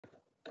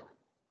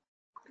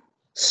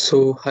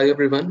Hi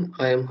everyone,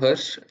 I am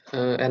Harsh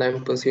and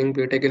I'm pursuing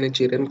BTech in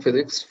Engineering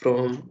Physics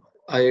from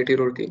IIT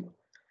Roorkee.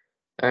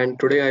 And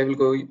today I'm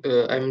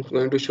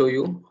going to show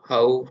you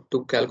how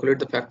to calculate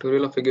the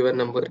factorial of a given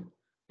number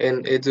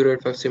in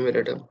 8085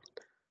 simulator.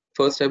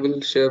 First, I will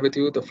share with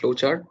you the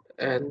flowchart,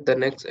 and the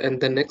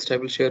next I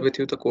will share with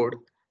you the code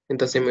in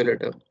the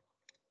simulator.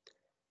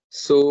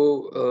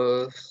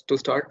 To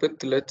start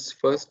with, let's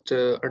first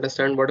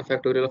understand what a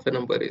factorial of a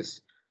number is.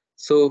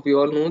 So we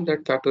all know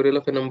that factorial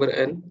of a number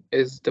n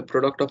is the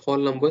product of all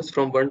numbers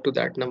from 1 to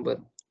that number.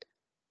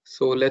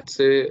 So let's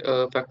say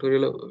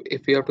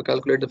if we have to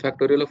calculate the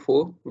factorial of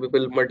 4, we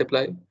will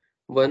multiply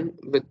 1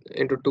 with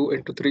into 2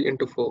 into 3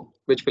 into 4,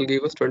 which will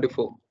give us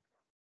 24.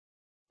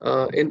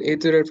 In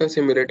 8085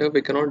 simulator,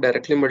 we cannot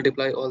directly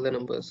multiply all the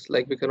numbers.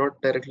 Like we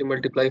cannot directly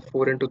multiply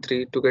 4 into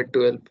 3 to get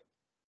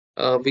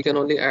 12. We can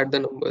only add the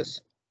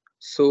numbers.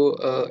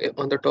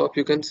 On the top,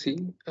 you can see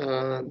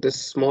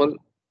this small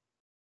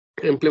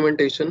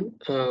implementation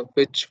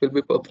which will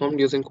be performed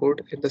using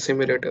code in the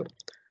simulator.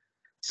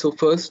 So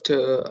first,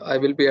 I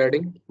will be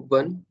adding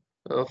 1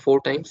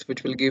 4 times,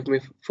 which will give me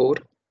 4.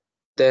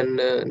 Then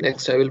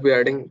next, I will be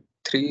adding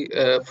 3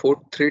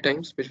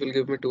 times, which will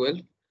give me 12.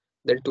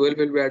 Then 12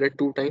 will be added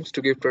 2 times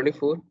to give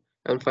 24.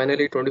 And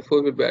finally,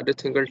 24 will be added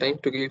single time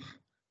to give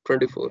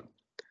 24.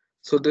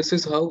 So this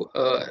is how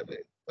uh,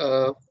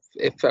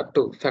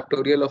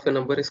 factorial of a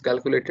number is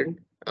calculated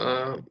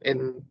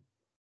in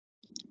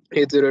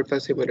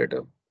 8085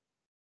 simulator.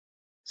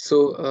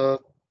 So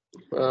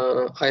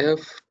I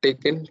have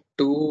taken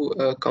two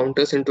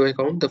counters into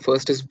account. The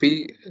first is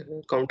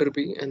counter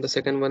B, and the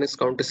second one is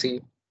counter C.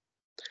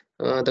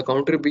 The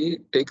counter B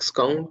keeps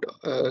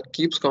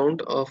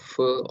count of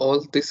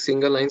all these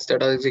single lines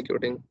that are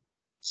executing.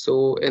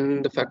 So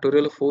in the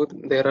factorial of 4,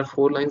 there are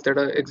 4 lines that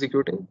are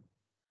executing.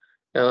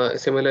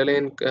 Similarly,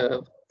 in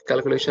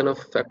calculation of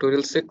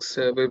factorial 6,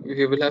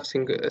 we will have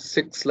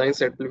 6 lines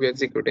that will be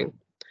executing.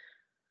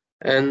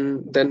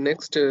 And then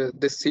next,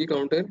 this C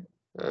counter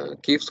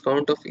keeps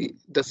count of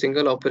the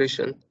single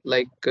operation,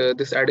 like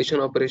this addition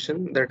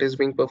operation that is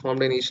being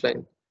performed in each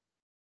line.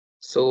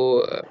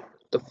 So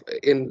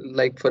in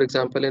like for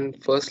example, in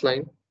first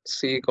line,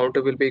 C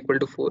counter will be equal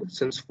to 4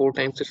 since 4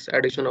 times its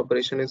addition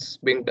operation is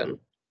being done.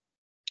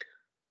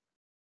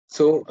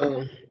 So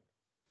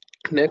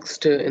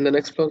next, in the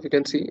next block, we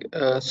can see.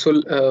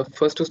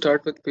 First to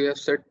start with, we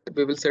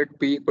will set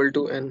b equal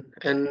to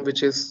n,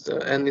 which is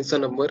n is the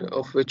number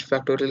of which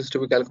factorial is to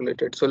be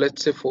calculated. So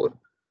let's say 4.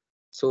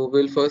 So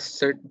we'll first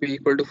set b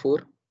equal to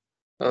 4.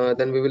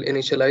 Then we will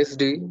initialize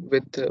d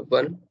with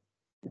 1,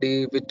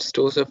 d which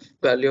stores a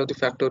value of the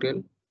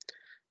factorial.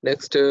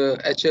 Next,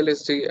 HL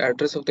is the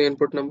address of the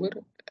input number,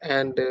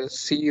 and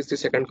C is the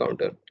second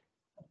counter.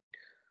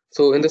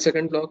 So in the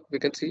second block, we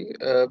can see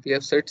we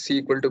have set C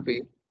equal to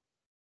B.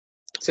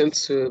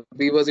 Since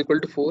B was equal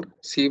to 4,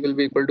 C will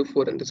be equal to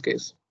 4 in this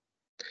case.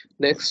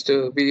 Next,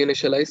 we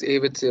initialize A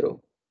with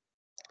 0.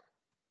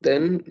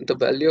 Then the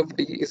value of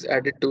D is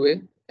added to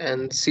A,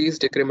 and C is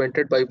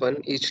decremented by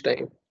 1 each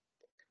time.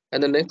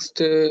 And the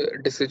next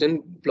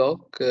decision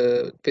block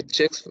which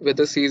checks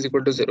whether C is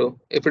equal to 0.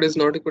 If it is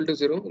not equal to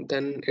 0,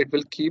 then it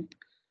will keep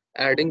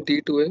adding D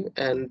to A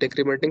and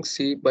decrementing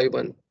C by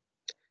 1.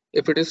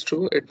 If it is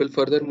true, it will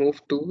further move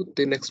to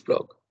the next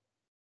block.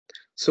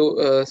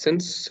 So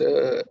since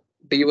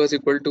D was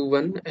equal to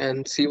 1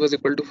 and C was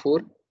equal to 4,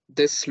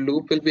 this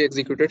loop will be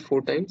executed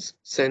 4 times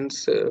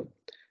since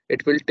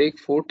it will take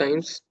 4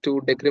 times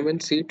to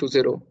decrement C to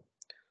 0.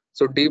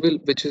 So D will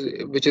which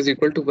is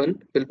equal to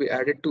 1 will be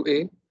added to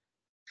A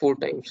 4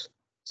 times.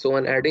 So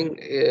on adding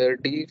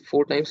D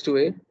 4 times to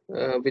A,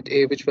 with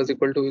A which was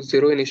equal to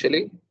 0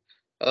 initially,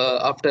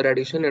 after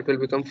addition it will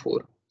become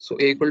 4. So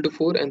A equal to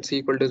 4 and C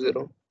equal to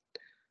 0.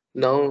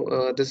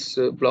 Now this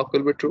block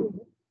will be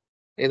true.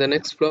 In the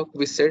next block,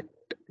 we set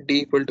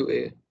D equal to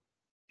A.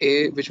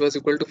 A which was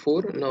equal to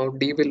 4, now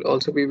D will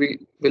also will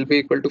be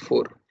equal to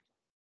 4.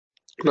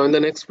 Now in the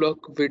next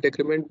block, we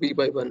decrement B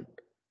by 1.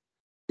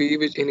 B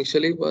which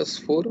initially was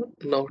 4,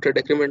 now after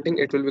decrementing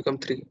it will become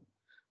 3.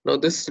 Now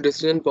this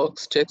decision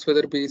box checks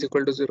whether B is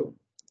equal to 0.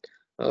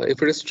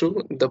 If it is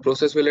true, the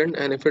process will end,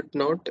 and if it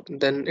not,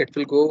 then it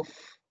will go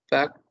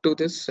back to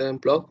this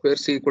block where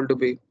C equal to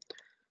B.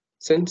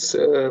 Since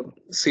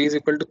C is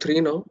equal to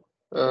 3 now,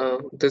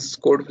 this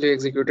code will be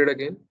executed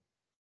again.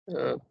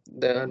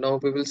 Now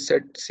we will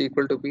set C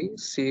equal to B,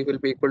 C will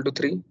be equal to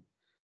 3,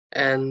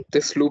 and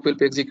this loop will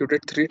be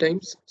executed 3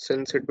 times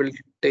since it will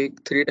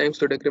take 3 times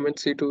to decrement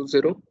C to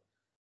 0,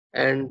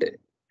 and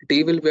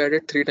D will be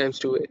added 3 times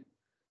to A.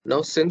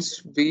 Now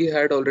since we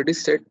had already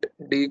set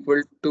D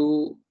equal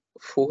to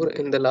 4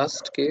 in the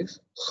last case,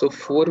 so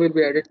 4 will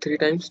be added 3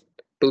 times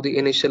to the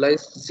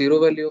initialized 0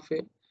 value of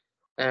A,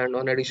 and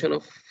on addition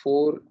of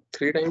 4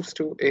 3 times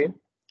to A,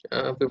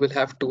 we will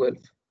have 12.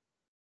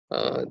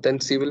 Then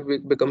C will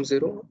become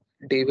 0,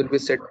 D will be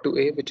set to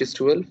A, which is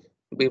 12,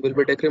 B will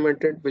be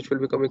decremented, which will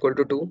become equal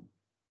to 2,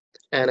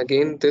 and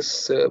again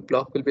this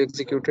block will be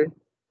executed.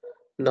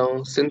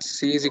 Now since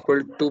C is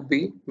equal to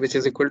B, which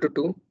is equal to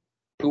 2,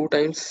 2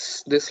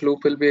 times this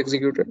loop will be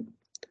executed,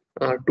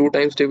 2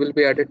 times d will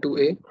be added to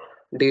a,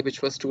 d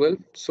which was 12,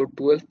 so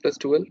 12 plus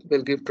 12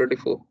 will give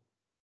 24.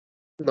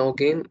 Now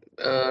again,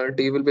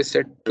 d will be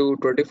set to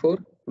 24,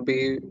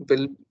 b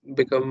will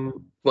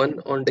become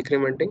 1 on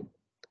decrementing,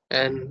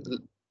 and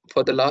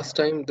for the last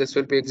time this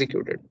will be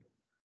executed.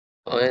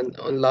 And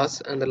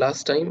the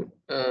last time,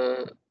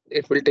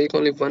 it will take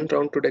only one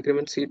round to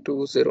decrement c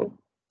to 0,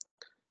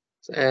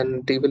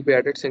 and d will be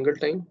added single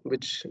time,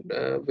 which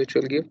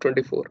will give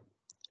 24.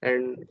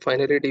 And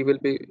finally d will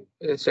be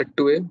set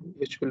to a,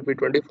 which will be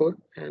 24,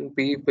 and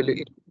b will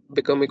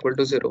become equal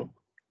to 0,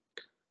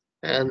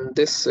 and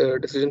this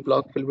decision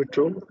block will be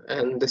true,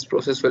 and this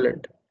process will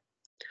end.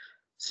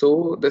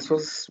 So this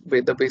was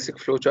the basic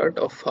flowchart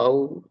of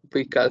how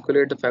we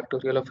calculate the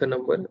factorial of a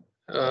number,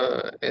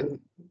 in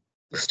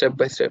step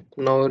by step.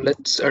 Now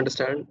let's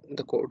understand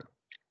the code.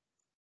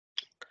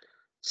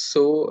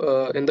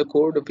 So in the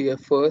code, we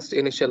have first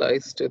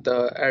initialized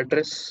the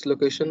address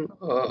location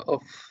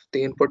of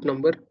the input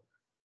number,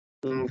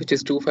 which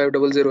is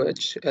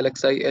 2500H.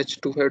 LXI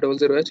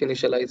H2500H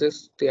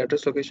initializes the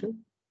address location.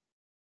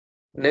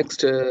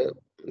 Next,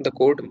 the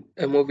code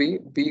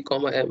MOV B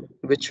comma M,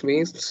 which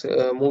means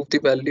move the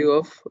value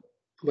of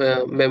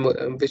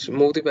which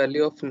move the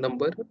value of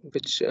number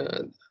which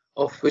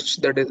of which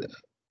that is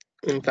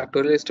in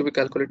factorial is to be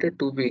calculated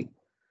to B.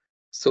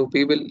 So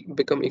B will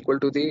become equal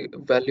to the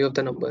value of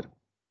the number.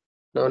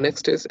 Now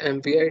next is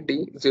MVI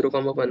D 0,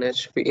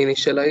 1H. We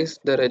initialize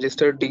the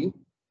register D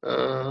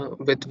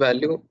with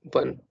value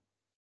 1.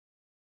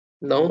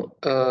 Now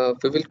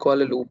we will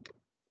call a loop.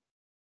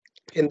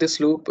 In this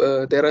loop,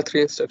 there are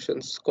three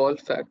instructions: call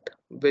fact,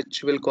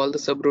 which will call the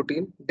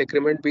subroutine;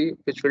 decrement b,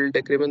 which will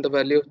decrement the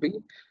value of b;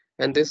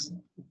 and this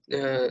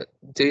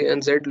j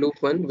and z loop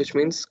 1, which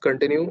means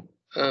continue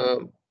uh,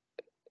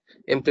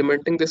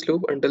 implementing this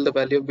loop until the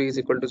value of b is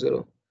equal to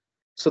 0.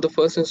 So the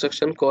first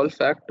instruction, call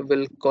fact,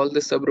 will call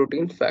this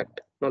subroutine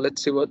fact. Now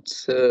let's see what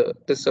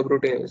this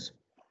subroutine is.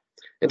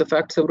 In the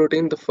fact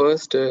subroutine, the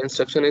first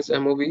instruction is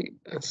mov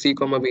c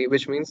comma b,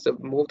 which means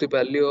move the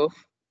value of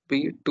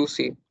b to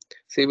c.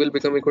 C will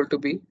become equal to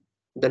b.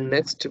 The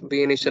next,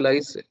 we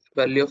initialize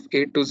value of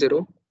a to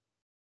 0,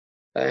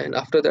 and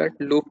after that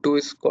loop 2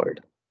 is called.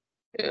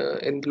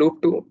 In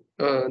loop 2,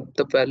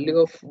 the value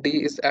of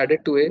d is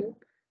added to a,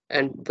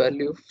 and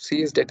value of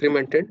c is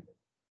decremented.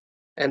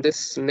 And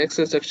this next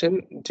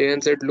instruction, j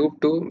and z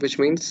loop 2, which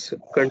means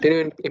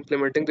continue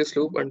implementing this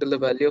loop until the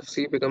value of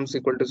c becomes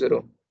equal to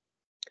 0.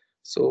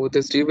 So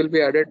this d will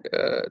be added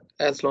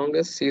as long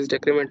as c is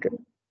decremented,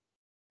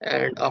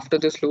 and after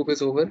this loop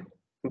is over,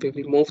 we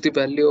will move the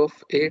value of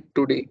a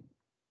to d.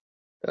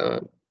 Uh,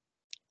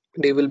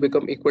 d will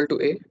become equal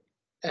to a,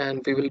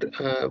 and we will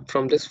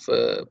from this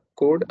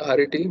code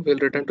ret will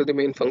return to the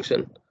main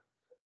function.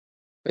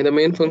 In the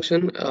main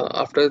function,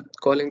 after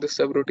calling this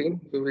subroutine,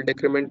 we will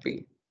decrement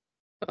b.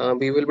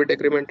 B will be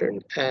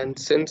decremented, and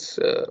since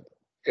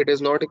it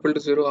is not equal to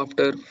 0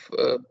 after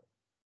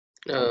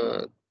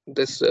uh,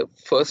 this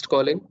first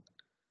calling,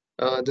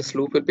 this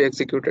loop will be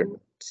executed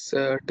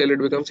till it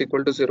becomes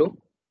equal to 0,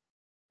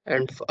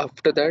 and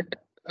after that,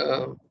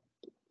 uh,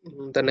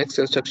 the next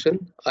instruction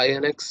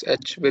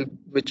inx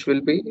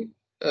will be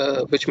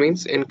which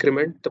means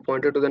increment the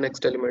pointer to the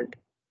next element.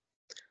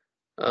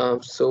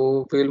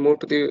 So we will move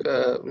to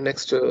the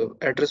next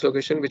address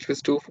location, which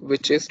is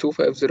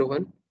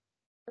 2501,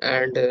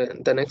 and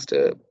the next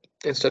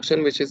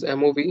instruction, which is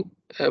mov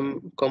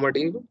m comma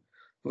d,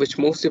 which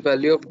moves the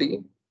value of d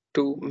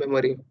to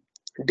memory.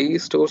 D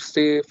stores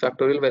the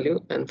factorial value,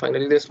 and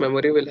finally this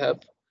memory will have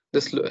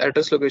this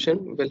address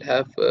location will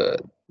have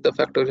the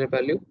factorial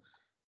value,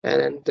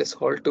 and then this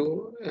halt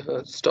to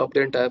stop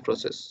the entire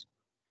process.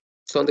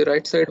 So on the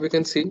right side, we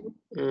can see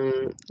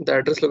the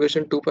address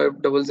location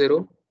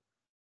 2500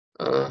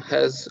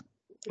 has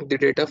the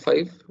data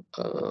 5.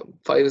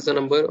 5 is the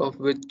number of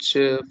which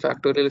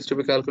factorial is to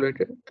be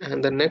calculated,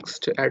 and the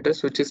next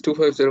address, which is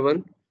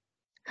 2501,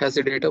 has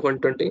the data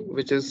 120,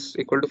 which is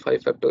equal to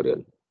 5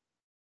 factorial.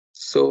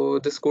 So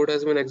this code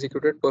has been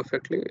executed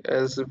perfectly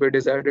as we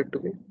desired it to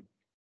be.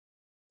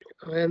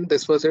 And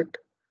this was it.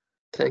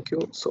 Thank you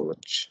so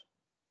much.